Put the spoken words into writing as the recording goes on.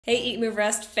Hey,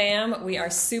 EatMoveRest fam, we are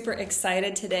super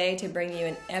excited today to bring you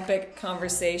an epic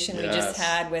conversation we just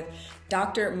had with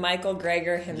Dr. Michael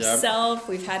Greger himself.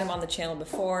 We've had him on the channel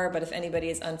before, but if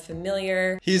anybody is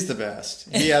unfamiliar, he's the best.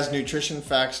 He has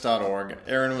nutritionfacts.org.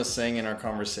 Erin was saying in our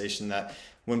conversation that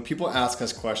when people ask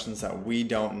us questions that we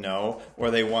don't know or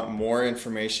they want more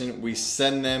information, we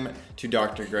send them to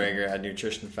Dr. Greger at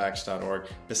nutritionfacts.org.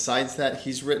 Besides that,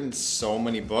 he's written so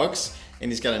many books and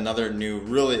he's got another new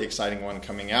really exciting one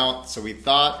coming out. So we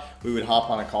thought we would hop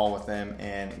on a call with him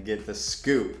and get the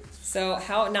scoop. So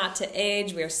how not to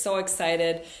age, we are so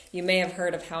excited. You may have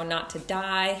heard of How Not to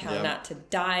Die, How Not to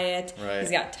Diet. Right.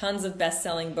 He's got tons of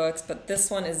best-selling books, but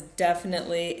this one is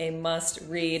definitely a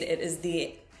must-read. It is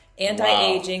the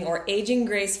Anti-Aging or Aging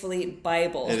Gracefully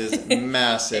Bible. It is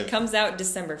massive. It comes out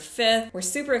December 5th. We're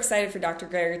super excited for Dr.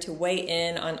 Greger to weigh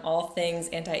in on all things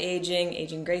anti-aging,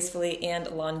 aging gracefully, and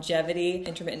longevity.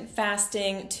 Intermittent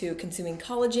fasting to consuming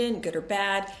collagen, good or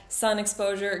bad. Sun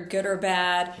exposure, good or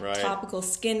bad. Right. Topical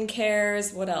skin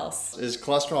cares. What else? Is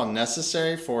cholesterol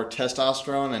necessary for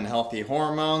testosterone and healthy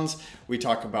hormones? We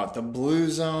talk about the blue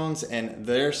zones and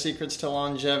their secrets to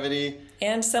longevity.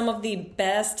 And some of the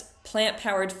best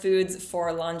plant-powered foods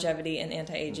for longevity and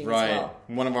anti-aging as well.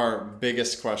 One of our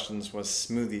biggest questions was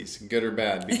smoothies, good or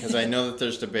bad, because I know that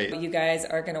there's debate. You guys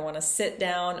are going to want to sit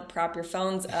down, prop your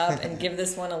phones up, and give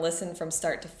this one a listen from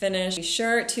start to finish. Be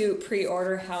sure to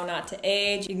pre-order How Not to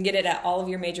Age. You can get it at all of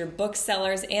your major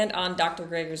booksellers and on Dr.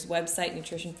 Greger's website,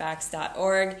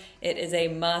 nutritionfacts.org. It is a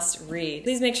must-read.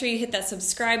 Please make sure you hit that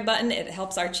subscribe button. It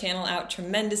helps our channel out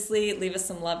tremendously. Leave us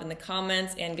some love in the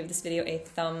comments and give this video a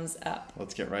thumbs up.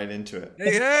 Let's get right into it.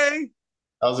 Hey.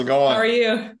 How's it going? How are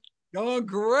you? Going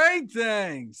great,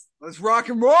 thanks. Let's rock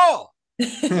and roll.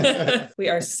 We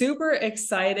are super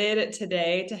excited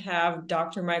today to have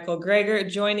Dr. Michael Greger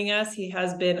joining us. He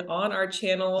has been on our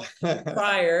channel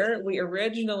prior. We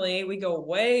go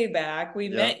way back. We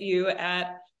met you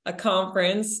at a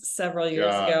conference several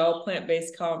years ago,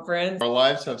 plant-based conference. Our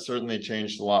lives have certainly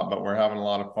changed a lot, but we're having a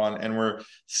lot of fun and we're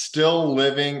still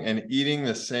living and eating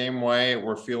the same way.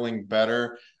 We're feeling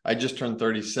better. I just turned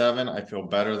 37. I feel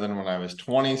better than when I was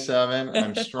 27.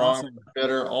 I'm strong,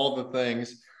 fitter, all the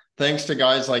things. Thanks to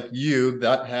guys like you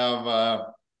that have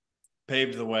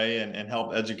paved the way and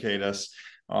helped educate us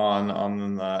on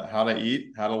how to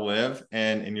eat, how to live.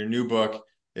 And in your new book,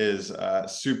 is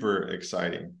super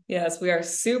exciting. Yes, we are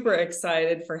super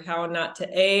excited for How Not to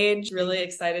Age. Really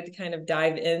excited to kind of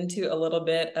dive into a little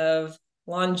bit of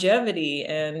longevity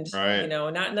and, you know,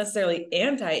 not necessarily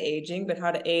anti-aging, but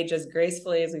how to age as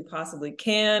gracefully as we possibly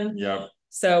can. Yep.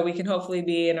 So we can hopefully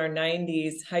be in our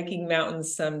 90s hiking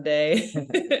mountains someday.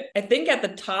 I think at the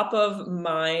top of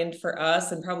mind for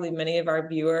us and probably many of our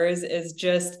viewers is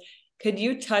just, could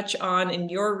you touch on, in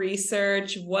your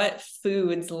research, what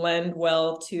foods lend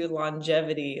well to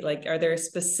longevity? Like, are there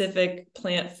specific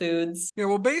plant foods? Yeah,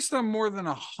 well, based on more than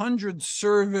 100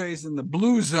 surveys in the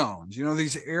blue zones, you know,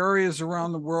 these areas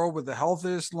around the world with the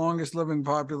healthiest, longest living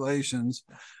populations,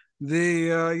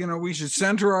 we should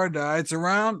center our diets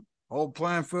around whole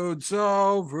plant food,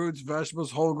 so fruits,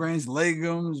 vegetables, whole grains,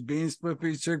 legumes, beans, split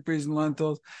peas, chickpeas, and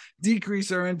lentils,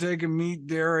 decrease our intake of meat,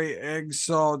 dairy, eggs,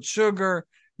 salt, sugar,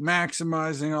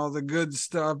 maximizing all the good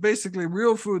stuff, basically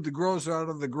real food that grows out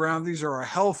of the ground. These are our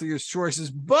healthiest choices.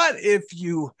 But if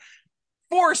you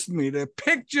forced me to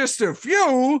pick just a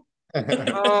few,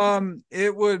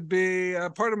 it would be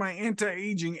part of my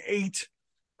anti-aging 8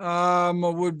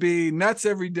 would be nuts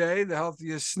every day, the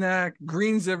healthiest snack,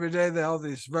 greens every day, the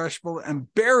healthiest vegetable,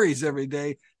 and berries every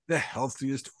day, the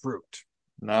healthiest fruit.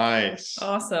 Nice.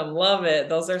 Awesome. Love it.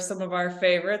 Those are some of our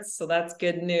favorites. So that's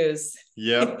good news.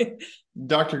 Yep.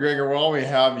 Dr. Greger, while we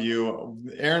have you,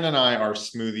 Erin and I are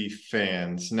smoothie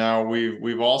fans. Now,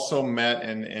 we've also met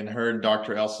and heard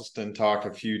Dr. Elston talk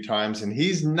a few times, and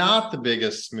he's not the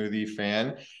biggest smoothie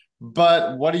fan.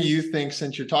 But what do you think,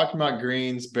 since you're talking about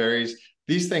greens, berries,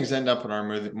 these things end up in our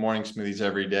morning smoothies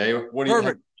every day. What do you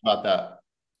think about that?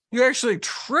 You actually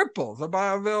triple the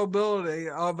bioavailability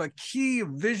of a key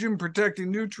vision-protecting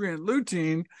nutrient,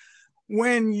 lutein,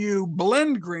 when you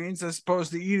blend greens as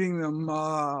opposed to eating them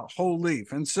whole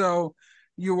leaf. And so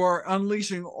you are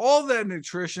unleashing all that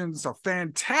nutrition. It's a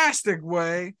fantastic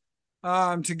way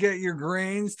to get your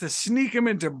greens, to sneak them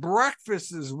into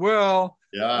breakfast as well.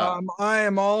 Yeah. I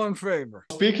am all in favor.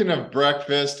 Speaking of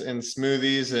breakfast and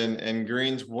smoothies and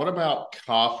greens, what about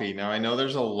coffee? Now, I know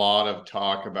there's a lot of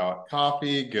talk about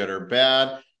coffee, good or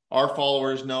bad. Our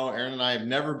followers know Erin and I have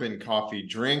never been coffee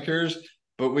drinkers,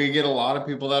 but we get a lot of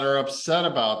people that are upset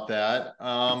about that.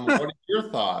 What are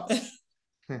your thoughts?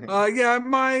 Yeah,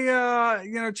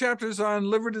 my chapters on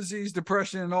liver disease,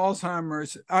 depression, and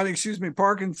Alzheimer's,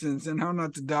 Parkinson's, and how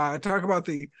not to die. I talk about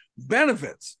the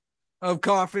benefits of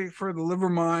coffee for the liver,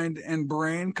 mind, and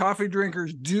brain. Coffee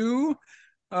drinkers do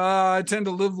tend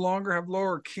to live longer, have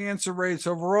lower cancer rates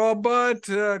overall, but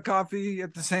coffee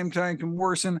at the same time can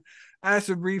worsen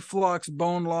acid reflux,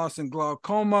 bone loss, and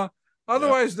glaucoma.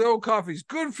 Otherwise, though, coffee's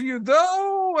good for you,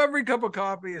 though every cup of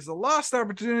coffee is a lost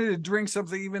opportunity to drink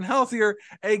something even healthier,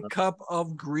 a cup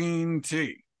of green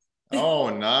tea. Oh,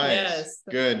 nice. Yes.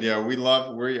 Good. Yeah, we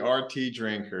are tea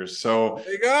drinkers. So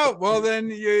there you go. Well, then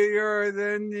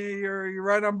you're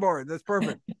right on board. That's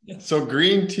perfect. So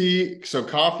green tea, so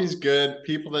coffee's good.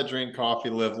 People that drink coffee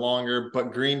live longer,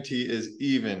 but green tea is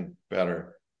even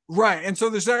better. Right. And so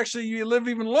there's actually, you live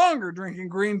even longer drinking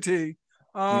green tea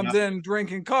than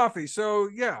drinking coffee. So,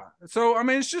 yeah. So, I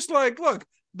mean, it's just like, look,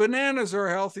 bananas are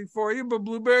healthy for you, but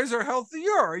blueberries are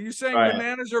healthier. Are you saying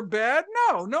bananas are bad?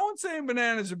 No one's saying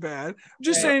bananas are bad. I'm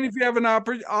just saying if you have an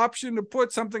option to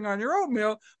put something on your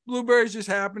oatmeal, blueberries just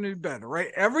happen to be better,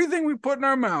 right? Everything we put in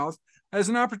our mouth has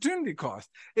an opportunity cost.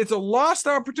 It's a lost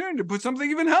opportunity to put something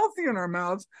even healthy in our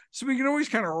mouths, so we can always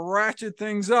kind of ratchet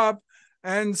things up.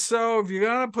 And so if you're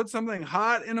going to put something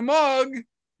hot in a mug,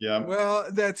 well,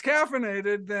 that's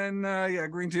caffeinated, then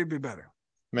green tea would be better.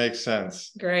 Makes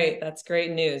sense. Great. That's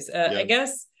great news. I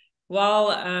guess while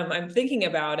I'm thinking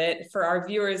about it, for our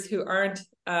viewers who aren't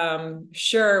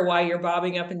sure why you're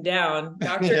bobbing up and down,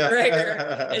 Dr.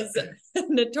 Greger is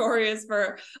notorious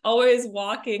for always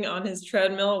walking on his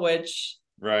treadmill, which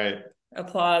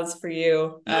applause for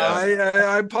you.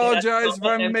 I apologize if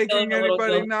I'm making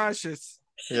anybody nauseous.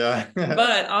 Yeah.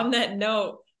 But on that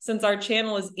note, since our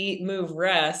channel is Eat, Move,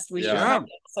 Rest, we should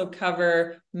also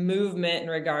cover movement in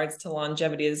regards to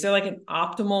longevity. Is there like an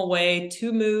optimal way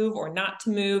to move or not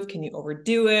to move? Can you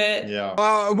overdo it? Yeah.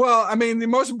 Well, I mean, the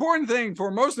most important thing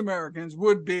for most Americans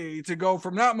would be to go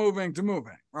from not moving to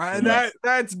moving, right? And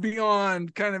that's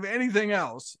beyond kind of anything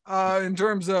else in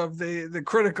terms of the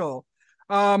critical.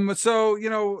 So,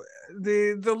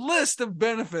 the list of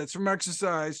benefits from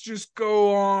exercise just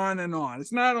go on and on.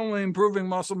 It's not only improving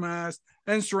muscle mass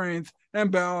and strength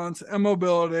and balance and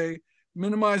mobility,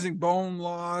 minimizing bone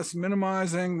loss,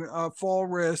 minimizing fall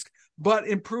risk, but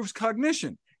improves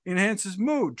cognition, enhances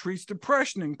mood, treats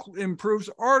depression, improves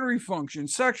artery function,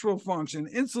 sexual function,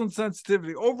 insulin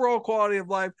sensitivity, overall quality of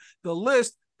life. The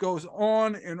list goes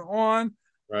on and on.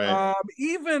 Right.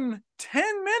 Even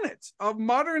 10 minutes of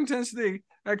moderate intensity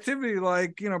activity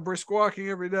like, brisk walking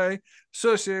every day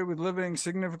associated with living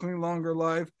significantly longer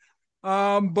life.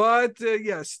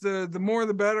 Yes, the more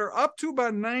the better, up to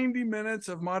about 90 minutes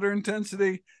of moderate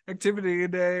intensity activity a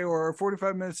day or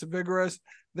 45 minutes of vigorous.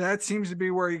 That seems to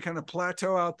be where you kind of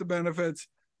plateau out the benefits.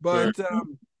 But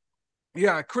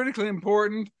critically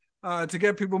important to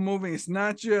get people moving. It's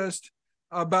not just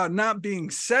about not being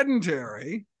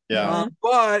sedentary,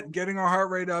 but getting our heart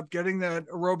rate up, getting that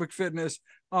aerobic fitness,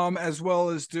 as well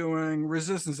as doing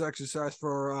resistance exercise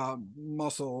for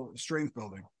muscle strength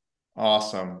building.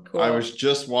 Awesome. Cool. I was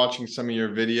just watching some of your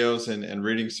videos and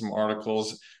reading some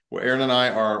articles. Well, Erin and I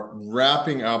are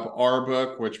wrapping up our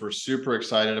book, which we're super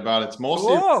excited about. It's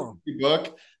mostly a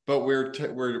book, but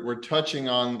we're touching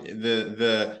on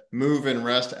the move and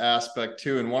rest aspect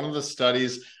too. And one of the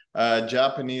studies,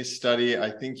 Japanese study,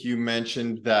 I think you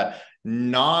mentioned that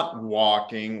not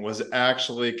walking was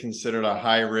actually considered a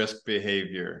high risk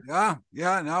behavior.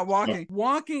 Not walking.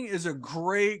 Walking is a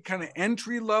great kind of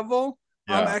entry level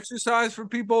exercise for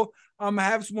people.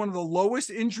 Has one of the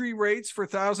lowest injury rates for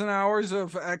 1,000 hours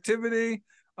of activity.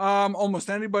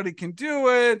 Almost anybody can do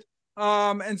it.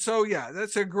 And so,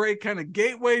 that's a great kind of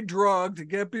gateway drug to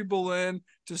get people in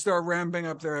to start ramping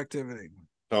up their activity.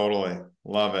 Totally.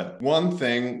 Love it. One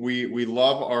thing, we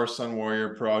love our Sun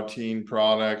Warrior protein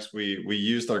products. We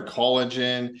use their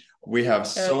collagen. We have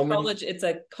so many. It's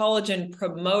a collagen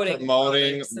promoting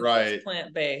right?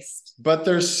 Plant-based. But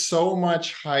there's so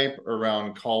much hype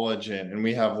around collagen, and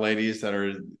we have ladies that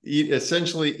are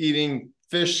essentially eating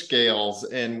fish scales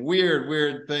and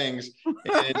weird things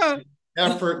in an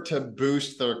effort to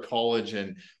boost their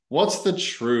collagen. What's the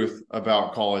truth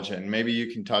about collagen? Maybe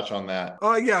you can touch on that.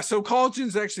 So collagen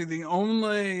is actually the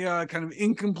only kind of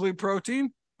incomplete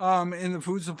protein in the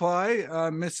food supply,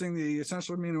 missing the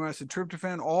essential amino acid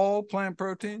tryptophan. All plant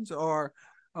proteins are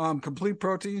complete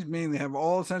proteins, meaning they have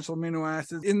all essential amino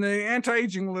acids. In the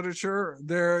anti-aging literature,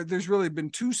 there's really been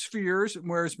two spheres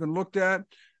where it's been looked at.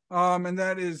 And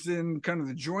that is in kind of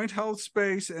the joint health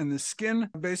space and the skin.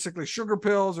 Basically, sugar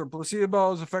pills or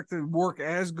placebos effectively work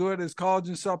as good as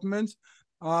collagen supplements.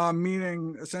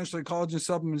 meaning essentially collagen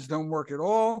supplements don't work at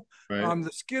all. Right.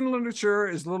 The skin literature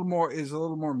is a little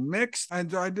more mixed.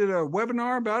 And I did a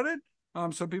webinar about it.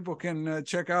 So people can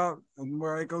check out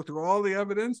where I go through all the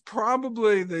evidence.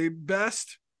 Probably the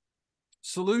best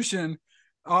solution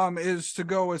is to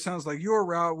go, it sounds like your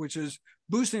route, which is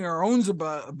boosting our own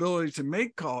ability to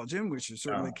make collagen, which you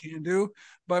certainly can do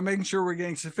by making sure we're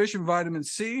getting sufficient vitamin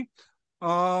C.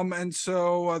 And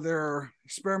so there are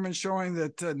experiments showing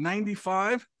that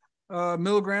 95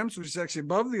 milligrams, which is actually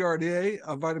above the RDA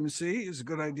of vitamin C, is a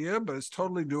good idea, but it's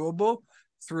totally doable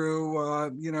through,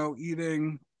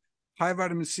 eating high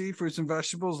vitamin C fruits and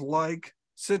vegetables like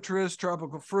citrus,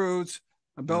 tropical fruits,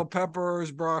 bell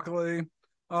peppers, broccoli,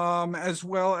 as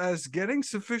well as getting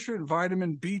sufficient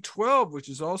vitamin B12, which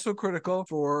is also critical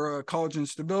for collagen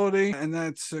stability. And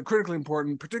that's critically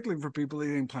important, particularly for people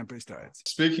eating plant-based diets.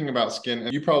 Speaking about skin,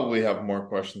 you probably have more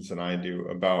questions than I do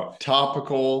about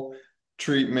topical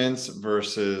treatments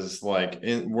versus like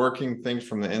working things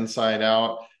from the inside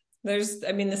out. The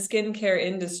skincare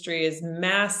industry is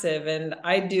massive, and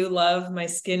I do love my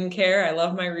skincare. I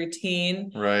love my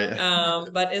routine. Right.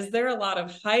 But is there a lot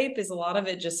of hype? Is a lot of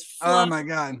it just fluff? Oh my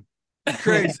God. It's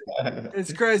crazy.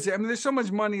 It's crazy. I mean, there's so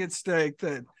much money at stake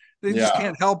that they just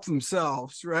can't help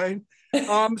themselves, right?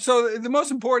 So the most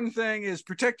important thing is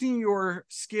protecting your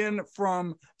skin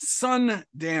from sun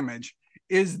damage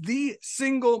is the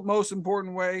single most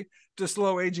important way to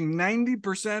slow aging.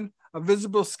 90% of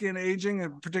visible skin aging,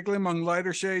 particularly among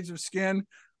lighter shades of skin,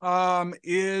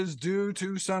 is due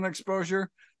to sun exposure.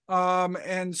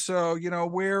 And so,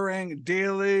 wearing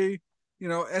daily,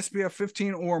 SPF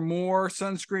 15 or more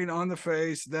sunscreen on the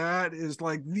face, that is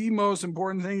like the most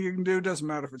important thing you can do. Doesn't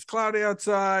matter if it's cloudy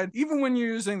outside, even when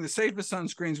you're using the safest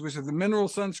sunscreens, which are the mineral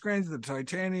sunscreens, the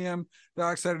titanium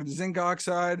dioxide or the zinc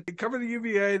oxide. They cover the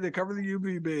UVA, they cover the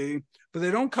UVB, but they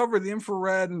don't cover the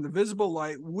infrared and the visible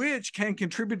light, which can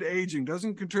contribute to aging.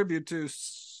 Doesn't contribute to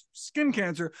skin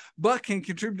cancer, but can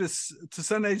contribute to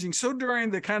sun aging. So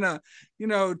during the kind of,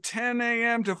 10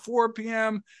 a.m. to 4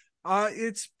 p.m.,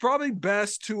 it's probably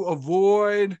best to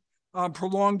avoid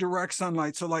prolonged direct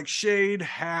sunlight. So like shade,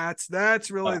 hats, that's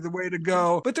really the way to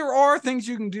go. But there are things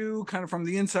you can do kind of from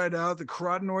the inside out. The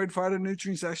carotenoid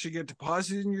phytonutrients actually get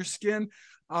deposited in your skin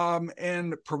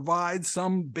and provide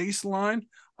some baseline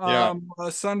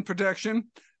sun protection.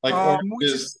 Like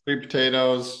oranges, sweet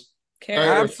potatoes.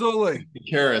 Absolutely.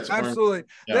 Carrots. Absolutely.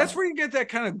 That's where you get that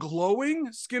kind of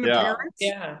glowing skin appearance.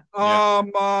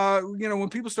 When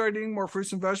people start eating more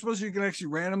fruits and vegetables, you can actually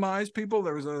randomize people.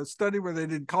 There was a study where they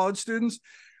did college students,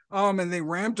 and they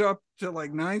ramped up to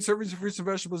like 9 servings of fruits and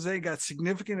vegetables. They got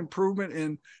significant improvement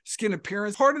in skin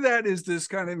appearance. Part of that is this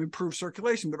kind of improved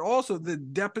circulation, but also the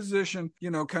deposition,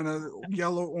 kind of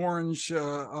yellow orange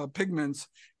pigments.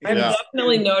 I've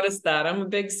definitely noticed that. I'm a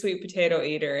big sweet potato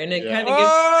eater, and it kind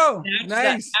of gives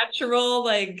that natural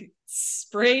like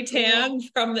spray tan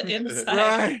from the inside.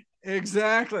 Right.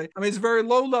 Exactly. I mean, it's very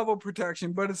low level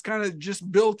protection, but it's kind of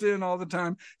just built in all the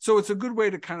time. So it's a good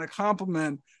way to kind of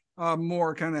complement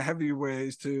more kind of heavy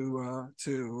ways to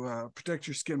protect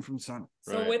your skin from sun.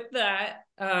 So with that,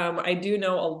 I do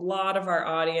know a lot of our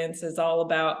audience is all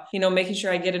about, making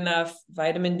sure I get enough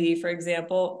vitamin D, for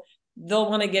example. They'll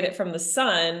want to get it from the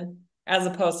sun as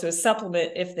opposed to a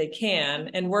supplement if they can.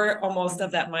 And we're almost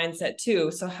of that mindset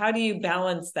too. So how do you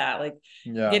balance that? Like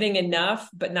getting enough,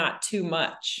 but not too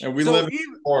much. And we live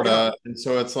in Florida. And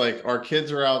so it's like our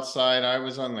kids are outside. I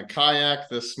was on the kayak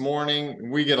this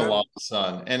morning. We get a lot of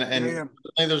sun. And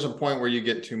there's a point where you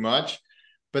get too much.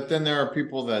 But then there are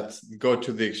people that go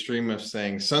to the extreme of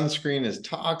saying sunscreen is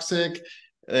toxic.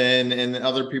 And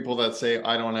other people that say,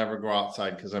 I don't ever go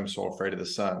outside because I'm so afraid of the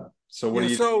sun. So what do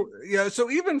you so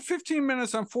even 15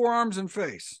 minutes on forearms and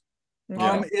face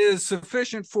is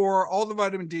sufficient for all the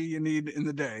vitamin D you need in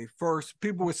the day for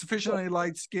people with sufficiently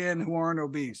light skin who aren't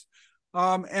obese.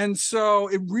 And so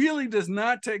it really does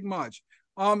not take much.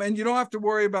 And you don't have to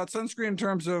worry about sunscreen in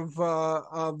terms of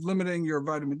limiting your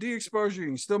vitamin D exposure. You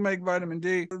can still make vitamin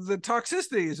D. The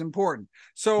toxicity is important.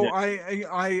 So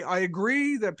I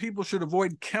agree that people should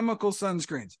avoid chemical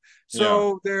sunscreens.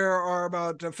 So there are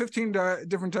about 15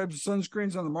 different types of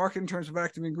sunscreens on the market in terms of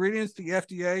active ingredients. The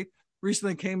FDA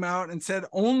recently came out and said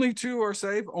only 2 are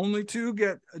safe. Only 2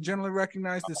 get generally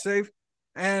recognized as safe.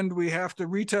 And we have to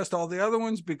retest all the other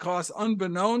ones because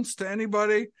unbeknownst to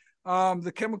anybody,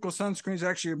 the chemical sunscreens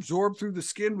actually absorb through the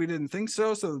skin. We didn't think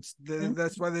so. So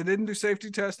that's why they didn't do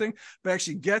safety testing, but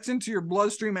actually gets into your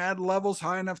bloodstream at levels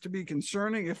high enough to be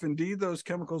concerning if indeed those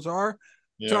chemicals are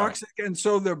toxic. And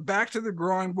so they're back to the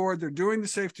drawing board. They're doing the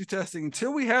safety testing.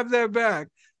 Until we have that back,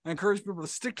 I encourage people to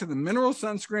stick to the mineral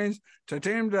sunscreens,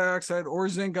 titanium dioxide or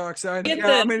zinc oxide. Get Yeah,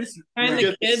 the I mean, it's kind We the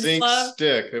get the kids zinc love.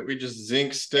 stick that we just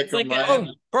zinc stick It's like them right oh,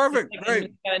 in. perfect, like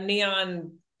great. a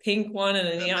neon pink one and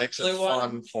a That neon makes it blue one.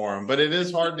 fun for them, but it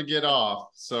is hard to get off.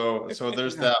 So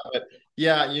there's that. But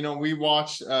yeah, you know, we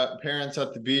watch parents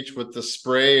at the beach with the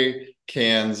spray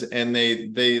cans, and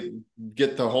they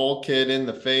get the whole kid in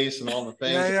the face and all the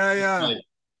things. Yeah. Like,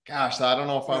 gosh, I don't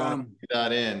know if I want to do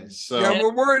that in. So yeah,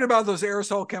 we're worried about those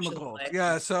aerosol chemicals. Life.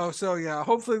 Yeah, so yeah,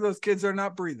 hopefully those kids are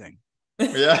not breathing.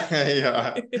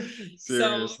 yeah, seriously.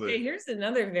 So, okay, here's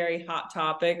another very hot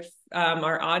topic.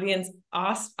 Our audience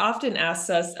often asks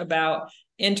us about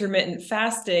intermittent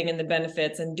fasting and the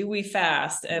benefits, and do we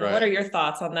fast? And what are your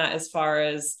thoughts on that as far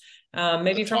as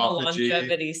maybe from a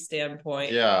longevity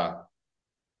standpoint? Yeah.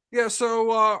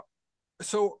 So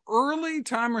early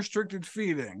time restricted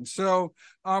feeding. So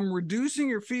reducing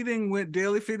your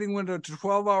daily feeding window to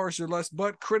 12 hours or less,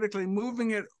 but critically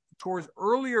moving it towards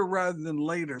earlier rather than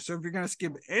later. So if you're going to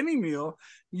skip any meal,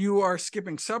 you are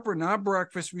skipping supper, not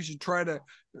breakfast. We should try to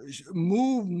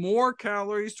move more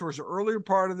calories towards the earlier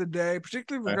part of the day,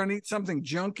 particularly if we're going to eat something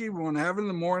junky we want to have in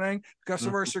the morning. Because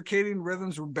of our circadian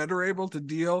rhythms, we're better able to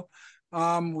deal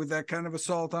with that kind of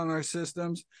assault on our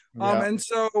systems. And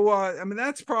so, I mean,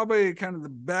 that's probably kind of the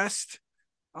best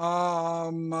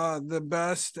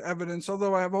evidence,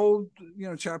 although I have a whole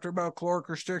chapter about caloric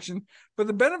restriction. But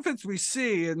the benefits we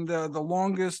see in the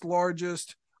largest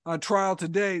trial to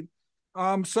date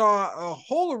saw a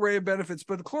whole array of benefits,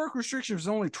 but the caloric restriction was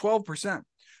only 12%.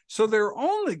 So they're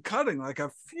only cutting like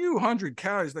a few hundred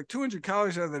calories, like 200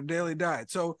 calories out of their daily diet.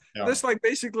 So that's like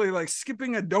basically like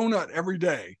skipping a donut every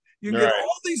day. You get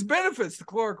all these benefits to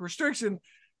caloric restriction.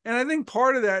 And I think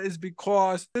part of that is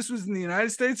because this was in the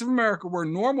United States of America, where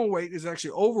normal weight is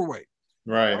actually overweight.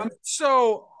 Right.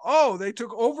 They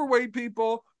took overweight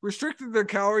people, restricted their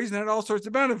calories, and had all sorts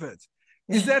of benefits.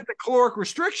 Is that the caloric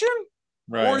restriction?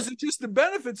 Right. Or is it just the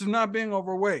benefits of not being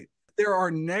overweight? There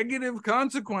are negative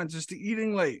consequences to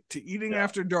eating late, to eating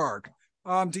after dark,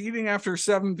 to eating after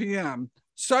 7 p.m.,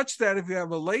 such that if you have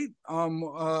a late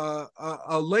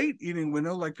eating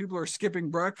window, like people are skipping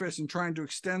breakfast and trying to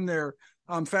extend their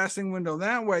fasting window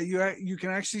that way, you can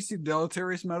actually see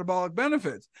deleterious metabolic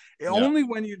benefits. Only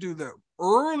when you do the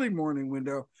early morning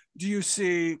window do you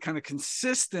see kind of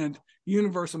consistent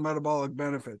universal metabolic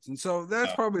benefits. And so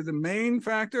that's probably the main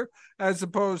factor, as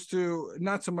opposed to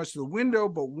not so much the window,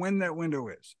 but when that window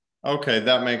is. Okay,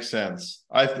 that makes sense.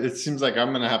 It seems like I'm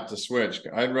going to have to switch.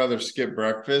 I'd rather skip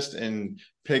breakfast and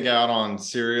pig out on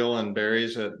cereal and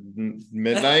berries at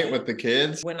midnight with the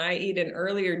kids. When I eat an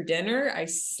earlier dinner, I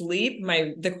sleep.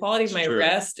 The quality of my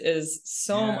rest is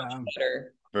so much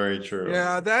better. Very true.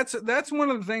 Yeah, that's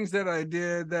one of the things that I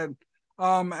did that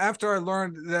after I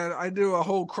learned that I do a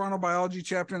whole chronobiology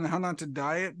chapter in the How Not to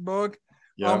Diet book.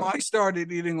 I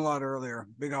started eating a lot earlier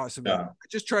because of it. I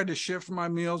just tried to shift my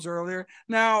meals earlier.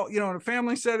 Now, in a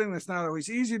family setting, that's not always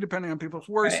easy depending on people's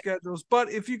work schedules,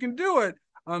 but if you can do it,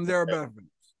 there are benefits.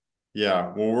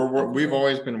 Yeah, well, we've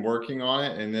always been working on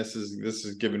it, and this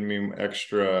is giving me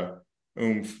extra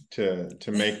oomph to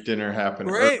make dinner happen.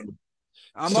 Great. Early.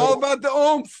 I'm all about the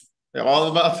oomph.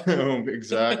 All about the oomph,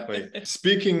 exactly.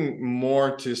 Speaking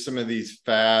more to some of these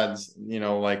fads,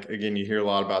 like, again, you hear a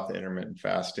lot about the intermittent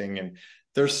fasting, and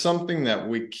there's something that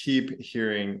we keep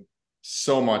hearing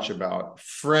so much about.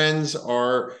 Friends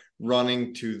are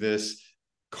running to this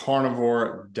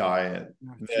carnivore diet.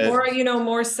 Or,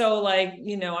 more so like,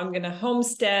 I'm going to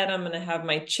homestead, I'm going to have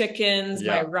my chickens,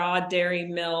 my raw dairy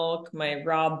milk, my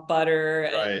raw butter.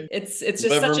 And it's just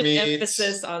such an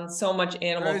emphasis on so much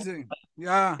animal. Crazy.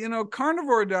 Yeah.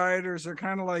 Carnivore dieters are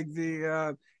kind of like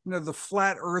the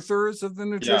flat earthers of the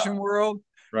nutrition world.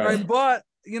 Right. But,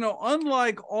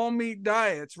 unlike all meat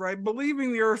diets, right,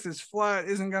 believing the earth is flat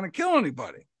isn't going to kill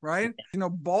anybody, right?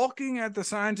 Balking at the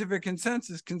scientific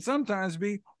consensus can sometimes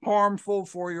be harmful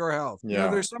for your health.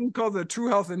 There's something called the True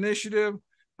Health Initiative,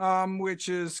 which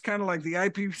is kind of like the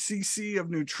IPCC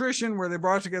of nutrition, where they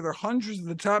brought together hundreds of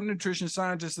the top nutrition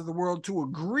scientists of the world to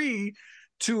agree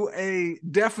to a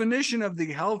definition of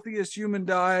the healthiest human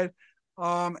diet.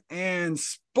 And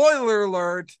spoiler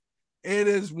alert, it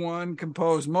is one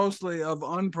composed mostly of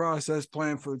unprocessed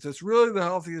plant foods. That's really the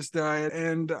healthiest diet.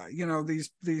 And,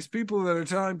 these people that are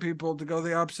telling people to go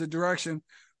the opposite direction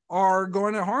are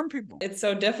going to harm people. It's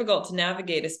so difficult to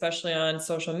navigate, especially on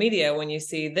social media, when you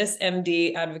see this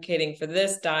MD advocating for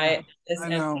this diet, this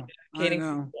MD advocating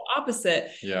for the opposite.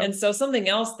 Yeah. And so something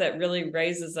else that really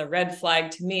raises a red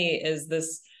flag to me is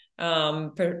this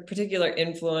particular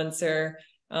influencer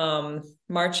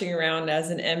marching around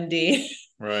as an MD.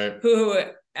 Right. Who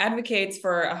advocates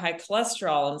for a high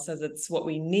cholesterol and says it's what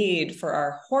we need for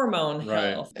our hormone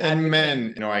health. And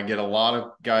men, I get a lot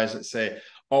of guys that say,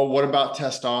 oh, what about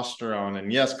testosterone?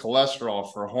 And yes,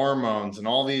 cholesterol for hormones and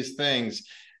all these things.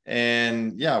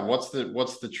 And yeah, what's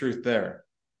the truth there?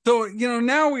 So,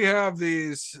 now we have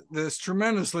this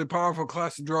tremendously powerful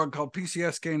class of drug called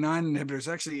PCSK9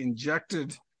 inhibitors, actually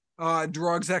injected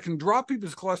drugs that can drop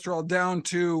people's cholesterol down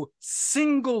to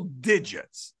single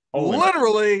digits,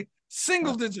 literally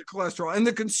single digit cholesterol. And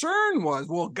the concern was,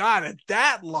 well, God, at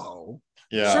that low,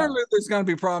 certainly there's going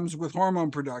to be problems with hormone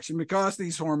production because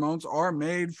these hormones are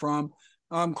made from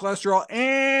cholesterol,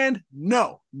 and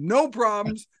no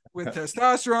problems with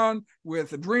testosterone,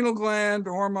 with adrenal gland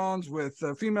hormones, with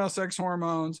female sex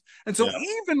hormones. And so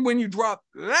even when you drop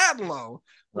that low,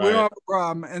 we don't have a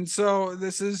problem. And so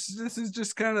this is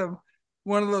just kind of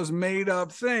one of those made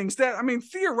up things that, I mean,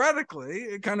 theoretically,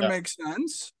 it kind of makes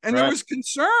sense. And there was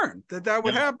concern that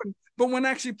would happen. But when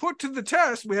actually put to the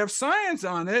test, we have science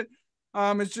on it.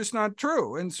 It's just not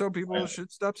true. And so people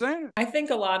should stop saying it. I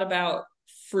think a lot about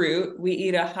fruit. We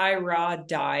eat a high raw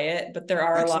diet, but there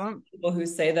are a lot of people who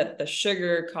say that the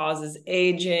sugar causes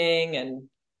aging. And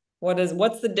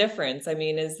what's the difference? I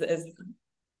mean, is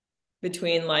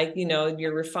between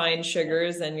your refined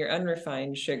sugars and your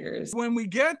unrefined sugars? When we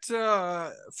get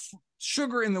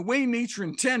sugar in the way nature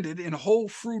intended in whole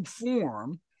fruit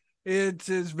form, it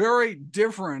is very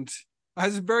different,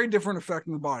 has a very different effect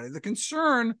on the body. The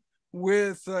concern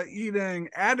with eating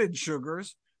added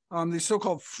sugars, these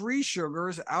so-called free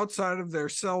sugars outside of their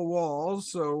cell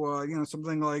walls, so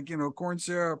something like corn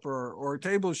syrup or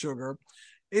table sugar,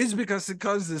 is because it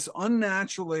causes this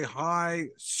unnaturally high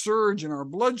surge in our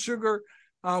blood sugar,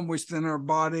 which then our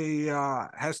body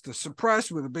has to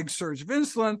suppress with a big surge of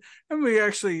insulin, and we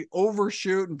actually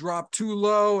overshoot and drop too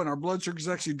low, and our blood sugars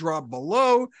actually drop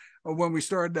below when we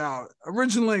started out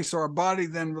originally. So our body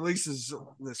then releases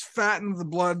this fat into the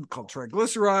blood called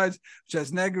triglycerides, which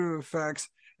has negative effects.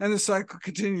 And the cycle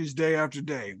continues day after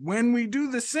day. When we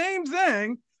do the same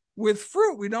thing with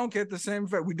fruit, we don't get the same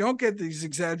effect. We don't get these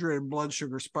exaggerated blood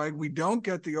sugar spike. We don't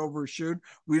get the overshoot.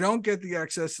 We don't get the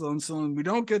excess insulin. We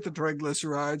don't get the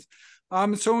triglycerides.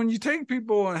 So when you take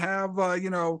people and have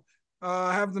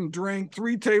them drink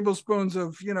 3 tablespoons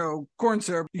of, corn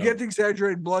syrup, you get the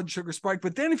exaggerated blood sugar spike.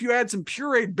 But then if you add some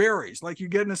pureed berries, like you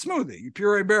get in a smoothie, you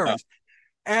puree berries,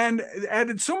 and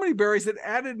added so many berries that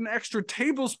added an extra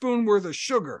tablespoon worth of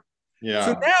sugar. Yeah.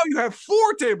 So now you have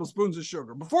 4 tablespoons of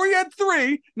sugar. Before you had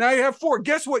 3, now you have 4.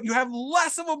 Guess what? You have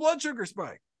less of a blood sugar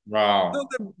spike. Wow.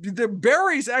 So the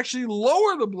berries actually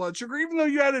lower the blood sugar, even though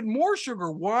you added more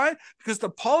sugar. Why? Because the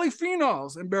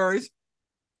polyphenols in berries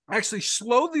actually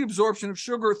slow the absorption of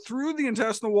sugar through the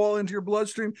intestinal wall into your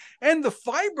bloodstream, and the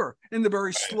fiber in the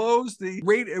berry slows the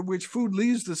rate at which food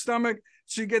leaves the stomach.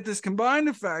 So you get this combined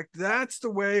effect. That's the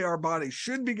way our body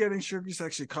should be getting sugar. It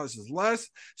actually causes less.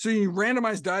 So you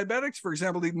randomize diabetics, for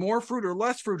example, eat more fruit or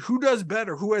less fruit. Who does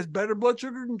better? Who has better blood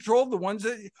sugar control? The ones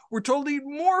that were told to eat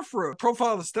more fruit.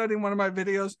 Profile the study in one of my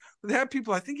videos. They have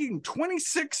people, I think, eating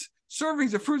 26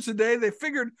 servings of fruits a day. They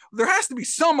figured there has to be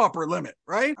some upper limit,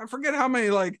 right? I forget how many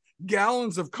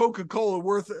gallons of Coca-Cola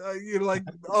worth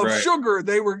of sugar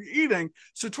they were eating.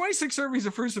 So 26 servings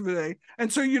of fruits a day.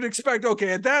 And so you'd expect,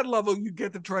 okay, at that level, you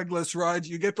get the triglycerides,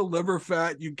 you get the liver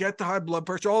fat, you get the high blood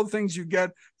pressure, all the things you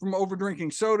get from over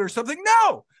drinking soda or something.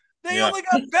 No, they only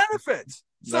got benefits.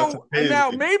 So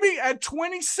now maybe at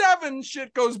 27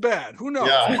 shit goes bad. Who knows?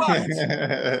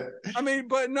 Yeah.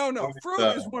 But no.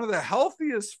 Fruit is one of the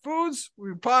healthiest foods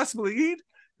we possibly eat.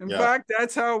 In fact,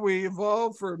 that's how we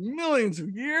evolved for millions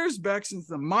of years, back since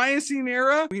the Miocene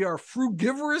era. We are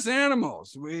frugivorous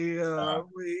animals. We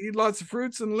eat lots of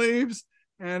fruits and leaves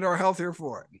and are healthier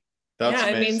for it. That's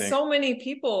amazing. I mean, so many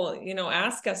people,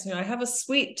 ask us, I have a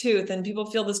sweet tooth, and people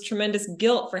feel this tremendous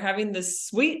guilt for having this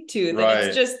sweet tooth. Right. And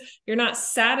it's just, you're not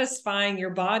satisfying your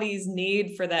body's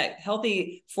need for that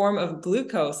healthy form of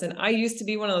glucose. And I used to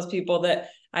be one of those people that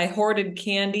I hoarded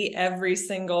candy every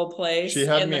single place. She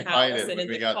had me hide it when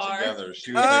we got together.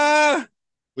 She was like,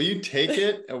 will you take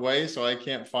it away so I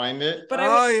can't find it? But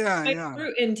my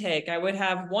fruit intake, I would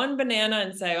have 1 banana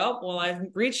and say, oh, well, I've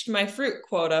reached my fruit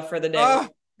quota for the day.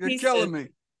 You're killing me.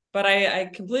 But I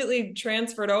completely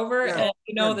transferred over. And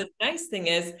the nice thing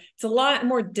is it's a lot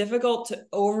more difficult to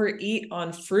overeat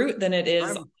on fruit than it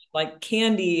is like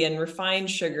candy and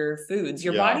refined sugar foods.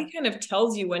 Your body kind of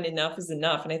tells you when enough is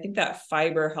enough. And I think that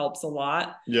fiber helps a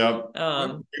lot. Yeah.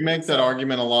 We make that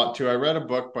argument a lot too. I read a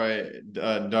book by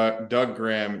Doug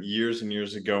Graham years and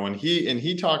years ago, and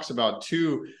he talks about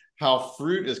 2 how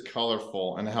fruit is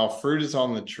colorful and how fruit is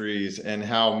on the trees, and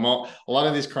how a lot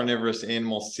of these carnivorous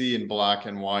animals see in black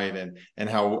and white, and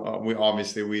how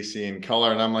we see in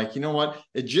color. And I'm like, you know what?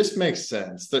 It just makes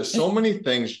sense. There's so many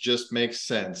things just make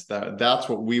sense that's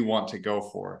what we want to go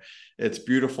for. It's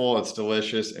beautiful, it's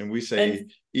delicious, and we say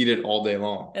eat it all day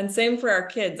long. And same for our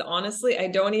kids. Honestly, I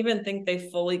don't even think they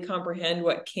fully comprehend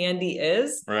what candy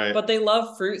is, right? But they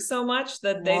love fruit so much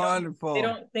that they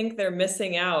don't think they're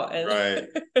missing out. And right,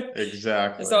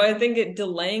 exactly. So I think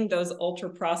delaying those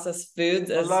ultra processed foods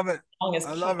as long as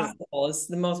possible is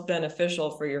the most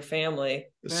beneficial for your family.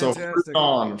 Fantastic.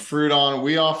 So fruit on.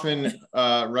 We often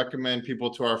recommend people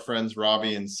to our friends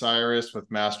Robbie and Cyrus with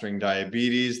Mastering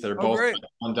Diabetes. They're both type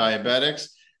 1 diabetics,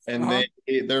 and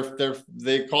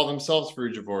they call themselves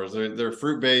frugivores. They're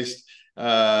fruit-based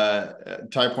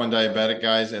type 1 diabetic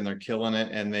guys, and they're killing it,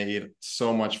 and they eat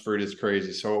so much fruit, it's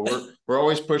crazy. So we're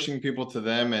always pushing people to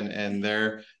them, and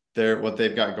they're what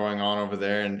they've got going on over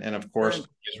there, and of course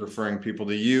is referring people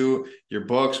to your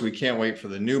books. We can't wait for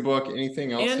the new book.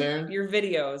 Anything else, Erin? Your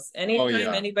videos.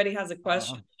 Anytime anybody has a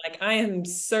question, like I am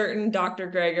certain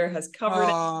Dr. Greger has covered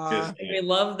it. We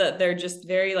love that they're just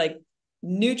very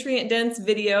nutrient dense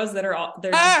videos that are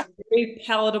very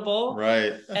palatable,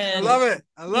 right? And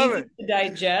I love it to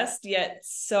digest, yet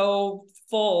so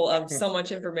full of so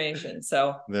much information.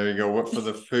 So there you go. What for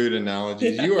the food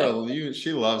analogies?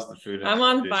 She loves the food. I'm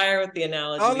on fire with the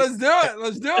analogies. Oh,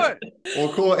 let's do it.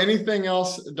 Well, cool. Anything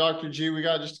else, Dr. G? We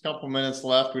got just a couple minutes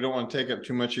left. We don't want to take up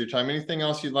too much of your time. Anything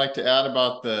else you'd like to add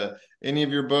about any of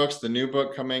your books, the new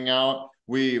book coming out?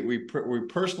 We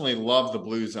personally love the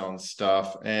Blue Zone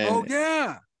stuff, and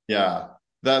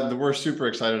that we're super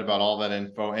excited about all that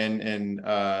info, and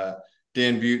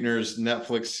Dan Buettner's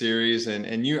Netflix series, and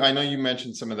I know you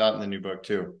mentioned some of that in the new book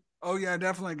too. Oh yeah,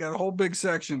 definitely got a whole big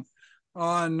section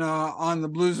on the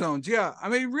Blue Zones. Yeah, I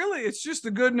mean, really, it's just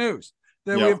the good news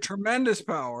that we have tremendous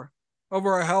power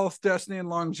over our health, destiny, and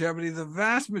longevity. The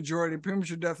vast majority of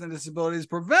premature death and disability is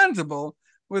preventable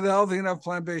with a healthy enough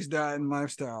plant-based diet and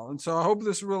lifestyle. And so I hope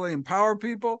this really empower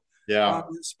people,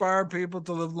 inspire people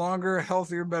to live longer,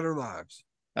 healthier, better lives.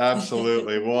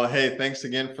 Absolutely. Well, hey, thanks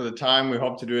again for the time. We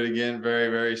hope to do it again very,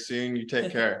 very soon. You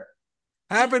take care.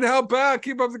 Happy to help out.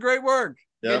 Keep up the great work.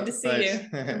 Good to see you.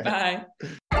 Bye.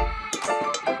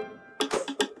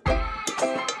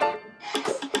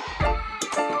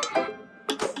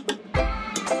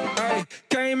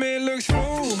 Came in, looks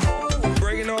smooth,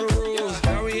 breaking all the rules.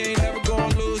 Now we ain't never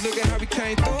gonna lose. Look at how we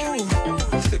came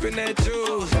through, sipping that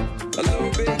juice. A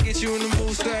little bit gets you in the